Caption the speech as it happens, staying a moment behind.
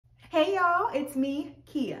Hey y'all, it's me,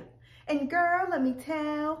 Kia. And girl, let me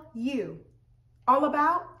tell you all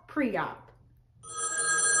about pre-op.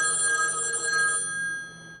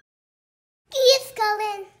 Kia's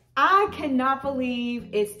calling. I cannot believe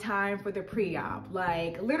it's time for the pre-op.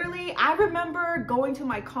 Like literally, I remember going to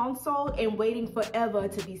my consult and waiting forever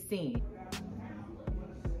to be seen.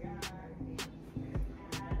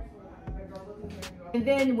 And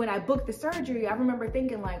then when I booked the surgery, I remember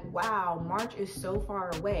thinking like, wow, March is so far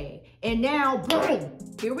away. And now, boom,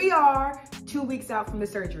 here we are, 2 weeks out from the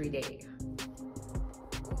surgery date.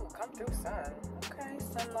 Ooh, come through, sun. Okay,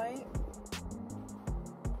 sunlight.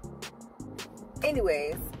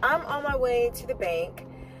 Anyways, I'm on my way to the bank.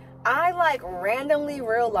 I like randomly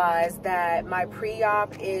realized that my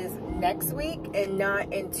pre-op is next week and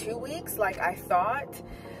not in 2 weeks like I thought.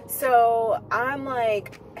 So I'm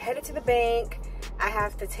like headed to the bank. I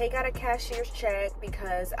have to take out a cashier's check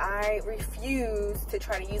because I refuse to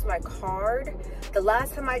try to use my card. The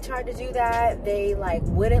last time I tried to do that, they like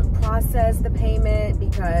wouldn't process the payment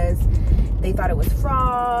because they thought it was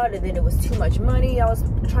fraud and then it was too much money I was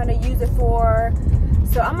trying to use it for.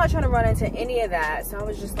 So I'm not trying to run into any of that. So I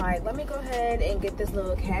was just like, let me go ahead and get this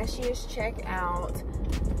little cashier's check out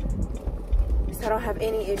so I don't have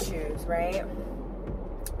any issues, right?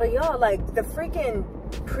 But y'all, like the freaking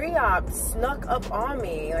pre-op snuck up on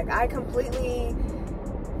me. Like I completely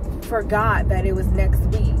forgot that it was next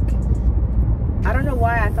week. I don't know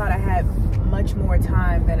why I thought I had much more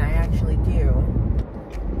time than I actually do.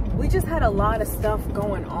 We just had a lot of stuff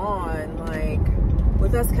going on, like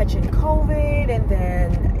with us catching COVID, and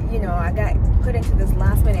then, you know, I got put into this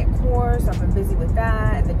last minute course. I've been busy with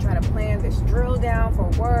that, and then trying to plan this drill down for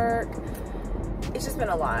work. It's just been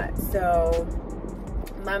a lot. So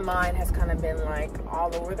my mind has kind of been like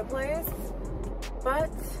all over the place,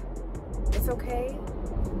 but it's okay.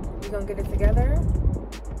 We're gonna get it together.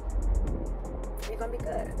 We're gonna be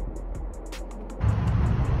good.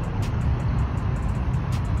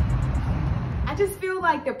 I just feel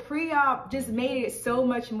like the pre-op just made it so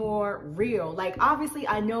much more real. Like obviously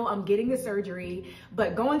I know I'm getting the surgery,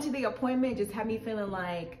 but going to the appointment just had me feeling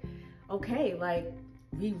like, okay, like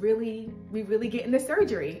we really getting the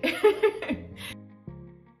surgery.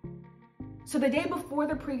 So the day before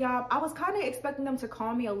the pre-op, I was kind of expecting them to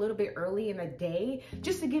call me a little bit early in the day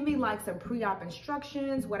just to give me like some pre-op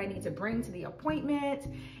instructions, what I need to bring to the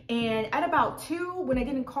appointment. And at about 2, when they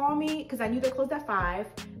didn't call me, because I knew they closed at 5,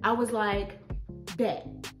 I was like, bet,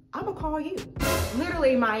 I'm gonna call you.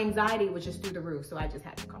 Literally, my anxiety was just through the roof, so I just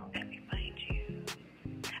had to call. Let me find you.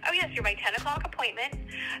 Oh yes, you're my 10 o'clock appointment.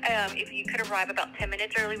 If you could arrive about 10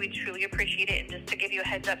 minutes early, we'd truly appreciate it. And just to give you a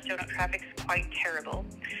heads up, Donut traffic's quite terrible.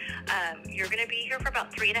 You're going to be here for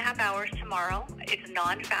about 3.5 hours tomorrow. It's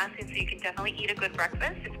non-fasting, so you can definitely eat a good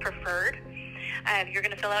breakfast. It's preferred. You're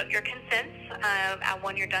going to fill out your consents. And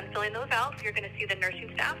when you're done filling those out, you're going to see the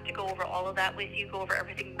nursing staff to go over all of that with you, go over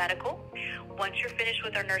everything medical. Once you're finished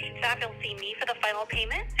with our nursing staff, you'll see me for the final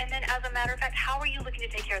payment. And then as a matter of fact, how are you looking to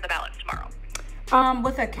take care of the balance tomorrow?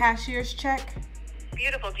 With a cashier's check.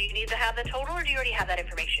 Beautiful. Do you need to have the total, or do you already have that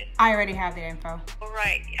information? I already have the info. All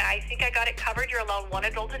right. I think I got it covered. You're allowed one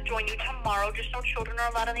adult to join you tomorrow. Just no children are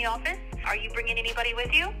allowed in the office. Are you bringing anybody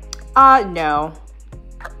with you? No.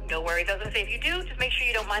 No worries. I was going to say, if you do, just make sure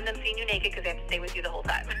you don't mind them seeing you naked because they have to stay with you the whole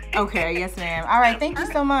time. Okay, yes ma'am. All right, thank you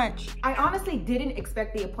so much. I honestly didn't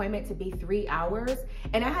expect the appointment to be 3 hours,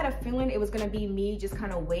 and I had a feeling it was gonna be me just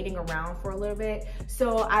kind of waiting around for a little bit.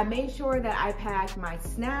 So I made sure that I packed my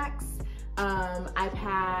snacks, I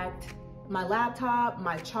packed my laptop,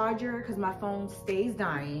 my charger, because my phone stays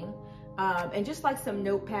dying, and just like some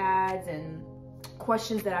notepads and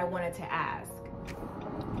questions that I wanted to ask.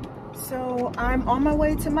 So I'm on my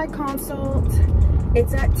way to my consult.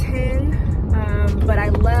 It's at 10, but I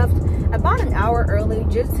left about an hour early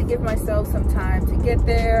just to give myself some time to get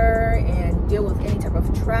there and deal with any type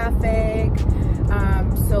of traffic.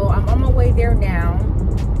 So I'm on my way there now.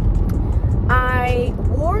 I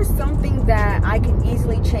wore something that I can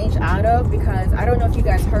easily change out of because I don't know if you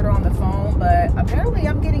guys heard her on the phone, but apparently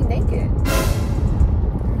I'm getting naked.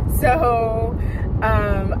 So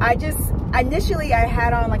initially I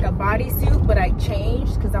had on like a bodysuit, but I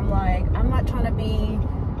changed because I'm like, I'm not trying to be,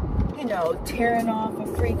 you know, tearing off a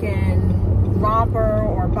freaking romper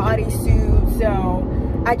or bodysuit.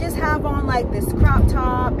 So I just have on like this crop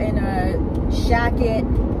top and a jacket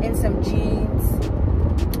and some jeans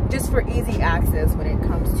just for easy access when it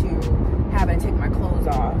comes to having to take my clothes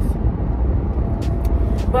off.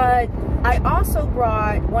 But I also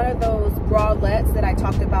brought one of those bralettes that I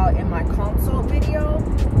talked about in my consult video,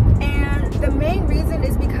 and The main reason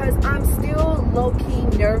is because I'm still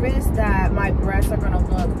low-key nervous that my breasts are gonna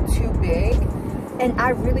look too big, and I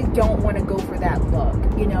really don't want to go for that look.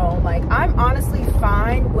 You know, like, I'm honestly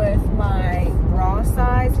fine with my bra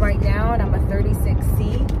size right now, and I'm a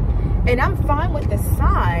 36C, and I'm fine with the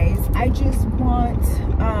size. I just want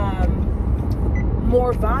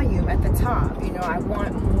more volume at the top. You know, I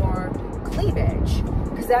want more cleavage,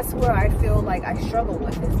 because that's where I feel like I struggle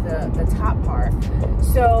with, is the top part.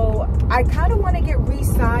 So I kind of want to get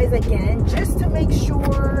resized again, just to make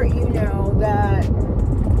sure, you know, that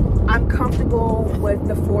I'm comfortable with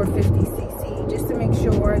the 450cc, just to make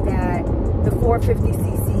sure that the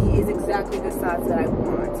 450cc is exactly the size that I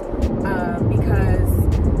want. Because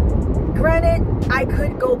granted, I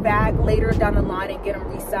could go back later down the line and get them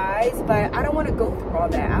resized, but I don't want to go through all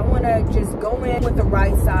that. I want to just go in with the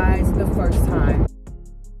right size the first time.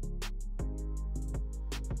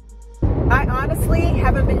 I honestly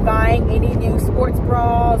haven't been buying any new sports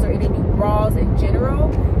bras or any new bras in general,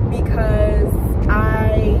 because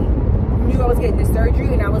I knew I was getting the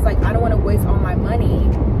surgery, and I was like, I don't want to waste all my money,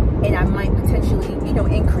 and I might potentially, you know,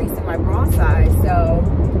 increase in my bra size. So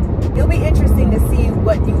it'll be interesting to see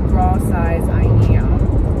what new bra size I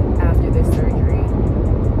am after this surgery.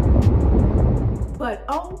 But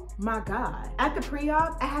oh my God, at the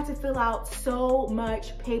pre-op, I had to fill out so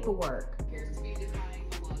much paperwork.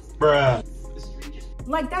 Bruh.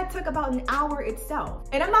 Like, that took about an hour itself.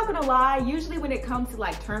 And I'm not gonna lie, usually when it comes to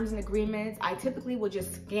like terms and agreements, I typically will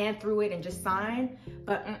just scan through it and just sign,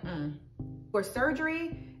 but for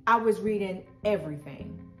surgery, I was reading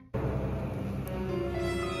everything.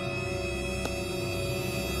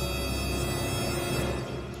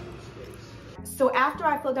 So after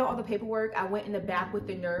I filled out all the paperwork, I went in the back with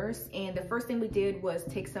the nurse, and the first thing we did was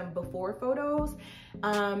take some before photos.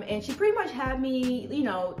 And she pretty much had me, you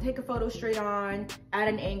know, take a photo straight on, at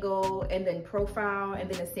an angle, and then profile, and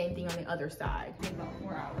then the same thing on the other side. About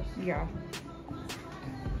 4 hours. Yeah.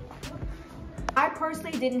 I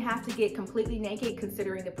personally didn't have to get completely naked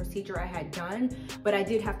considering the procedure I had done, but I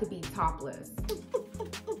did have to be topless.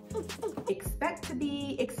 Expect to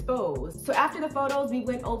be exposed. So after the photos, we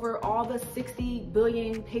went over all the 60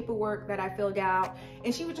 billion paperwork that I filled out,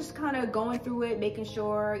 and she was just kind of going through it, making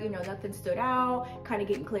sure, you know, nothing stood out, kind of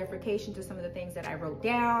getting clarification to some of the things that I wrote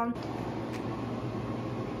down.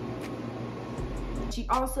 She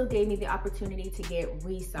also gave me the opportunity to get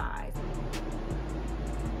resized.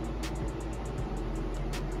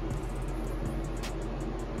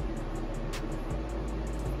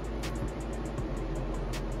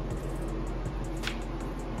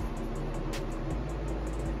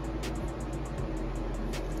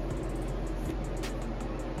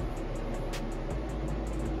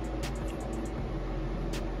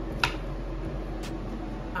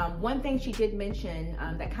 One thing she did mention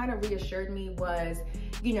that kind of reassured me was,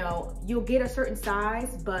 you know, you'll get a certain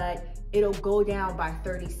size, but it'll go down by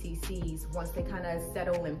 30 cc's once they kind of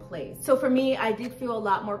settle in place. So for me, I did feel a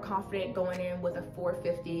lot more confident going in with a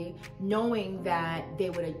 450, knowing that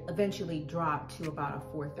they would eventually drop to about a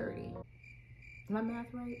 430. Is my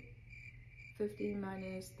math right? 50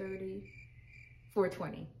 minus 30,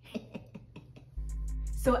 420.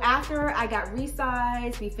 So after I got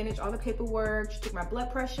resized, we finished all the paperwork, she took my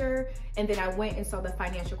blood pressure, and then I went and saw the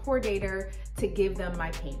financial coordinator to give them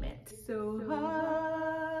my payment. So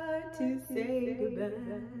hard to say goodbye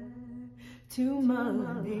to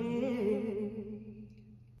money.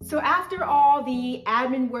 So after all the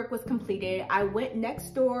admin work was completed, I went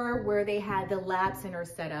next door where they had the lab center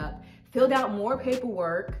set up, filled out more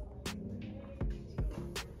paperwork.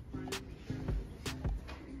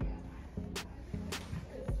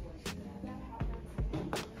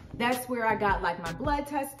 That's where I got like my blood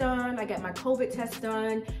test done, I got my COVID test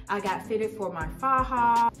done, I got fitted for my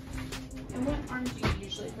faja. And what arms do you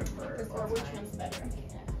usually prefer, or which one's better?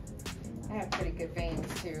 I have pretty good veins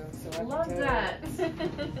too, so I love that.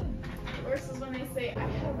 Versus when they say, I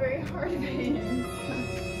have very hard veins.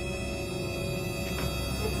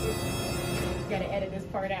 Gotta edit this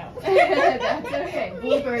part out. That's okay.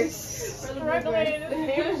 Bloopers. Struggling in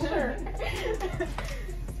this damn shirt.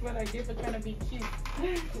 What I get for trying to be cute.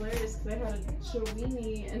 Hilarious, because I had a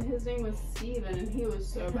Chowini and his name was Steven, and he was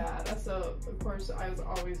so bad. So of course I was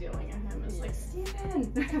always yelling at him. It's like,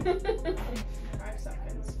 Steven! 5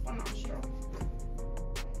 seconds. One nostril.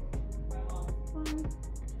 1,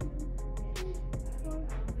 2, 3, 4.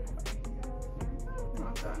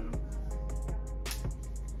 Not done.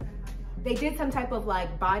 they did some type of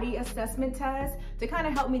like body assessment test to kind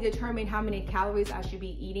of help me determine how many calories I should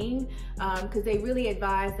be eating, because they really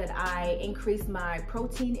advised that I increase my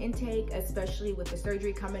protein intake, especially with the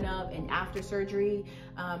surgery coming up and after surgery,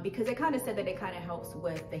 because they kind of said that it kind of helps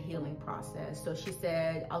with the healing process. So she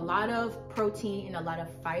said a lot of protein and a lot of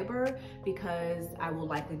fiber, because I will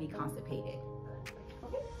likely be constipated.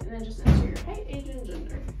 Okay. And then just enter your height, age, and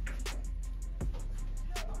gender.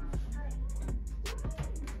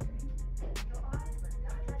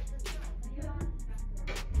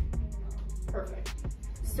 Perfect.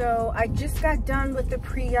 So I just got done with the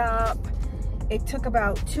pre-op. It took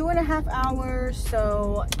about 2.5 hours,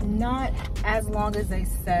 so not as long as they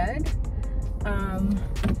said.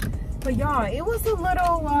 But y'all, it was a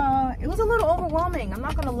little overwhelming. I'm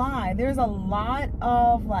not gonna lie. There's a lot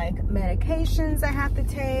of like medications I have to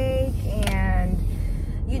take, and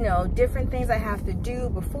you know, different things I have to do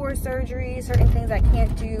before surgery, certain things I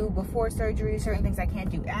can't do before surgery, certain things I can't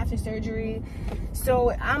do after surgery. So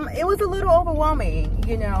it was a little overwhelming,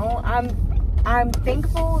 you know. I'm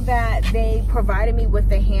thankful that they provided me with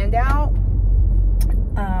the handout,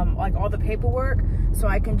 like all the paperwork, so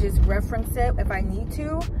I can just reference it if I need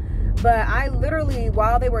to. But I literally,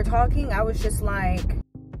 while they were talking, I was just like,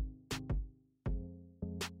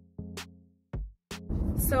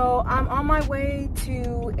 so I'm on my way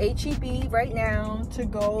to HEB right now to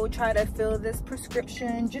go try to fill this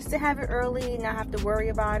prescription, just to have it early and not have to worry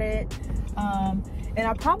about it. And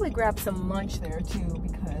I'll probably grab some lunch there too,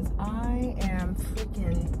 because I am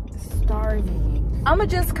freaking starving. I'm gonna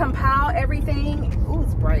just compile everything. Ooh,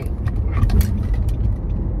 it's bright.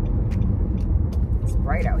 It's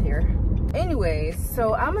bright out here. Anyways,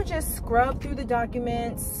 so I'm gonna just scrub through the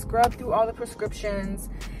documents, scrub through all the prescriptions,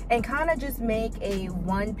 and kind of just make a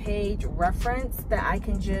one-page reference that I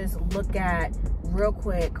can just look at real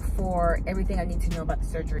quick for everything I need to know about the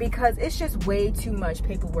surgery, because it's just way too much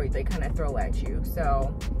paperwork they kind of throw at you.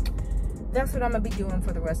 So that's what I'm gonna be doing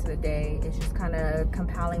for the rest of the day. It's just kind of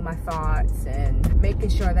compiling my thoughts and making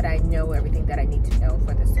sure that I know everything that I need to know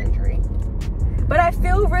for the surgery. But I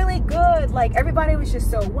feel really good. Like, everybody was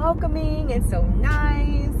just so welcoming and so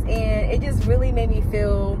nice, and it just really made me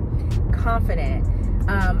feel confident.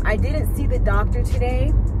 I didn't see the doctor today,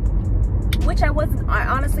 which I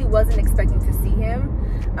honestly wasn't expecting to see him.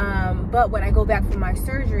 But when I go back from my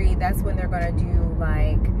surgery, that's when they're gonna do,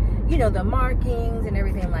 like, you know, the markings and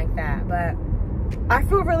everything like that. But I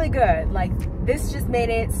feel really good. Like, this just made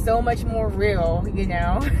it so much more real, you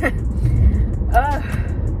know.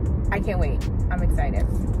 I can't wait. I'm excited.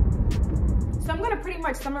 So I'm gonna pretty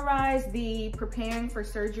much summarize the preparing for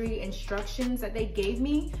surgery instructions that they gave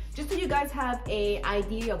me, just so you guys have an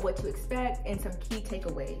idea of what to expect and some key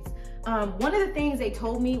takeaways. One of the things they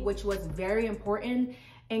told me, which was very important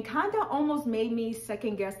and kind of almost made me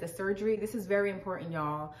second guess the surgery. This is very important,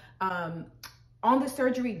 y'all. On the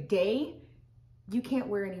surgery day, you can't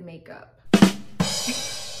wear any makeup.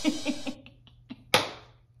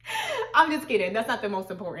 I'm just kidding. That's not the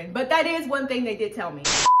most important, but that is one thing they did tell me.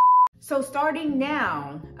 So starting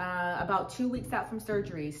now, about 2 weeks out from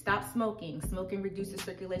surgery, stop smoking. Smoking reduces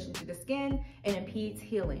circulation to the skin and impedes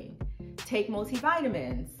healing. Take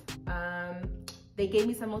multivitamins. They gave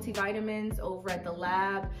me some multivitamins over at the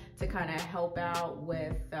lab to kind of help out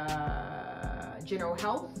with general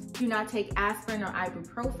health. Do not take aspirin or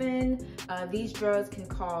ibuprofen. These drugs can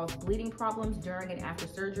cause bleeding problems during and after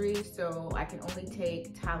surgery, so I can only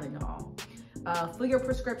take Tylenol. For your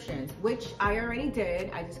prescriptions, which I already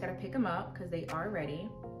did, I just gotta pick them up because they are ready.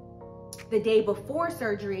 The day before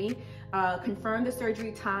surgery, confirm the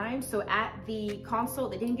surgery time. So at the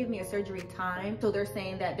consult, they didn't give me a surgery time, so they're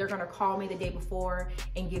saying that they're gonna call me the day before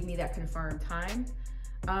and give me that confirmed time.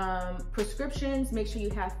 Prescriptions, make sure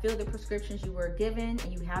you have filled the prescriptions you were given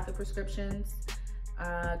and you have the prescriptions.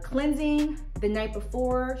 Cleansing the night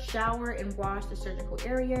before, shower and wash the surgical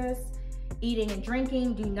areas. Eating and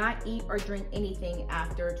drinking, do not eat or drink anything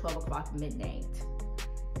after 12 o'clock midnight.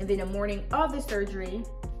 And then the morning of the surgery,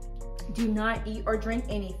 do not eat or drink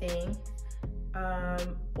anything.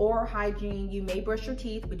 Oral hygiene, you may brush your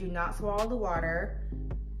teeth, but do not swallow the water.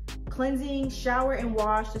 Cleansing, shower and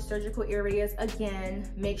wash the surgical areas. Again,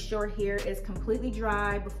 make sure hair is completely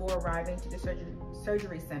dry before arriving to the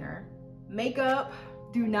surgery center. Makeup,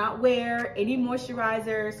 do not wear any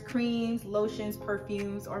moisturizers, creams, lotions,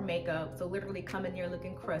 perfumes, or makeup. So literally come in here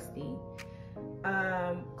looking crusty.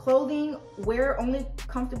 Clothing, wear only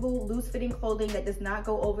comfortable, loose-fitting clothing that does not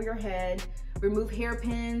go over your head. Remove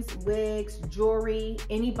hairpins, wigs, jewelry,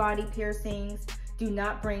 any body piercings. Do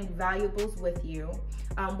not bring valuables with you.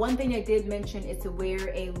 One thing I did mention is to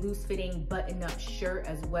wear a loose-fitting button-up shirt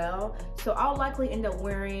as well. So I'll likely end up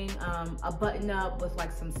wearing a button-up with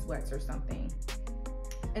like some sweats or something.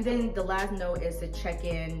 And then the last note is to check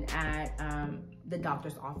in at the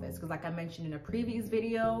doctor's office, because like I mentioned in a previous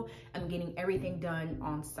video, I'm getting everything done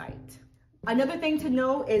on site. Another thing to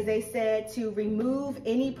note is they said to remove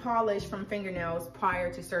any polish from fingernails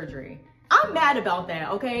prior to surgery. I'm mad about that,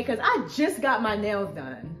 okay? Because I just got my nails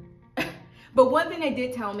done. But one thing they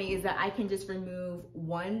did tell me is that I can just remove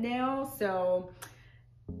one nail. So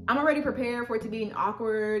I'm already prepared for it to be an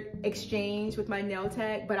awkward exchange with my nail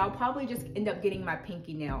tech, but I'll probably just end up getting my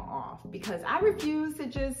pinky nail off because I refuse to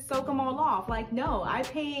just soak them all off. Like, no, I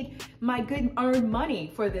paid my good earned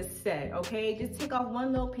money for this set, okay? Just take off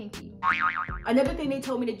one little pinky. Another thing they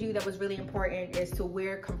told me to do that was really important is to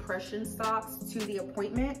wear compression socks to the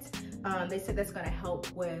appointment. They said that's gonna help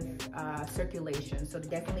with circulation, so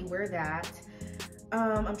definitely wear that.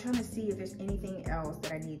 I'm trying to see if there's anything else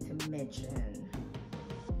that I need to mention.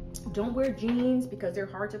 Don't wear jeans because they're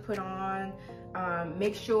hard to put on.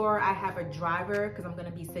 Make sure I have a driver because I'm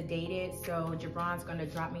gonna be sedated. So Jabron's gonna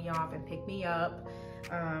drop me off and pick me up.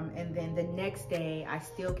 And then the next day I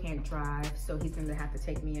still can't drive, so he's gonna have to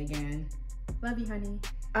take me again. Love you, honey.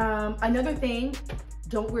 Another thing,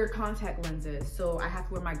 don't wear contact lenses. So I have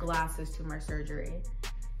to wear my glasses to my surgery.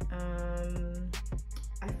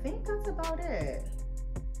 I think that's about it.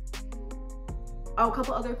 Oh, a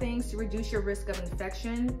couple other things to reduce your risk of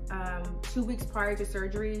infection. 2 weeks prior to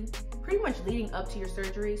surgery, pretty much leading up to your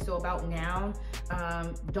surgery, so about now,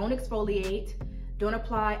 don't exfoliate, don't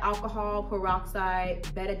apply alcohol, peroxide,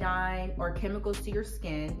 betadine, or chemicals to your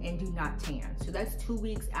skin, and do not tan. So that's 2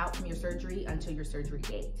 weeks out from your surgery until your surgery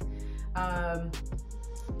date.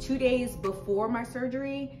 2 days before my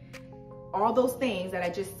surgery, all those things that I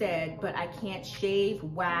just said, but I can't shave,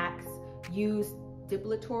 wax, use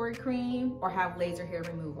depilatory cream, or have laser hair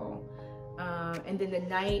removal. And then the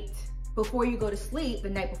night before you go to sleep, the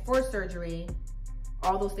night before surgery,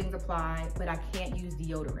 all those things apply, but I can't use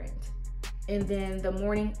deodorant. And then the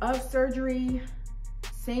morning of surgery,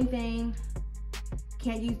 same thing,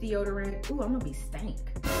 can't use deodorant. Ooh, I'm gonna be stank.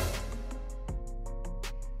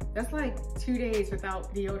 That's like 2 days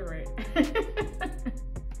without deodorant.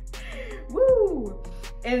 Woo!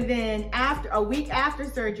 And then after a week after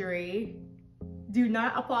surgery, do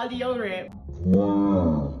not apply deodorant.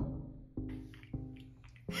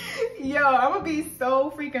 Yo, I'm gonna be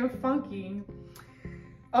so freaking funky.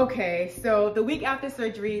 Okay, so the week after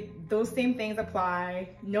surgery, those same things apply.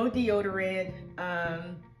 No deodorant.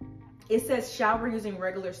 It says shower using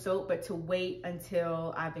regular soap, but to wait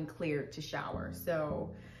until I've been cleared to shower.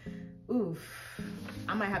 So, oof,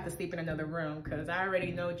 I might have to sleep in another room because I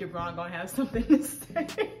already know Jabron gonna have something to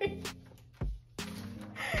say.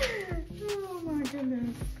 Oh my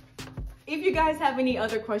goodness. If you guys have any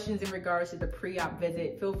other questions in regards to the pre-op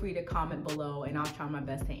visit, feel free to comment below and I'll try my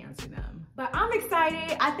best to answer them. But I'm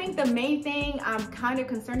excited. I think the main thing I'm kind of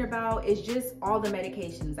concerned about is just all the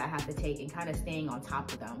medications I have to take and kind of staying on top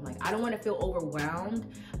of them. Like, I don't want to feel overwhelmed,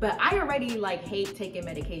 but I already like hate taking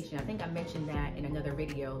medication. I think I mentioned that in another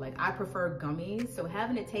video. Like, I prefer gummies. So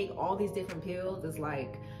having to take all these different pills is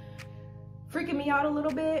like freaking me out a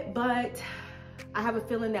little bit, but I have a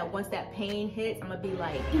feeling that once that pain hits, I'm gonna be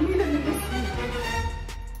like,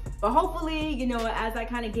 but hopefully, you know, as I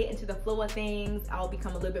kind of get into the flow of things, I'll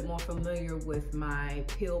become a little bit more familiar with my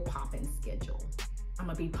pill popping schedule. I'm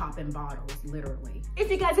gonna be popping bottles, literally. If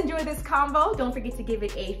you guys enjoyed this combo, don't forget to give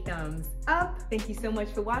it a thumbs up. Thank you so much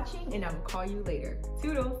for watching, and I will call you later.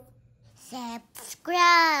 Toodles.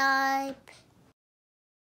 Subscribe.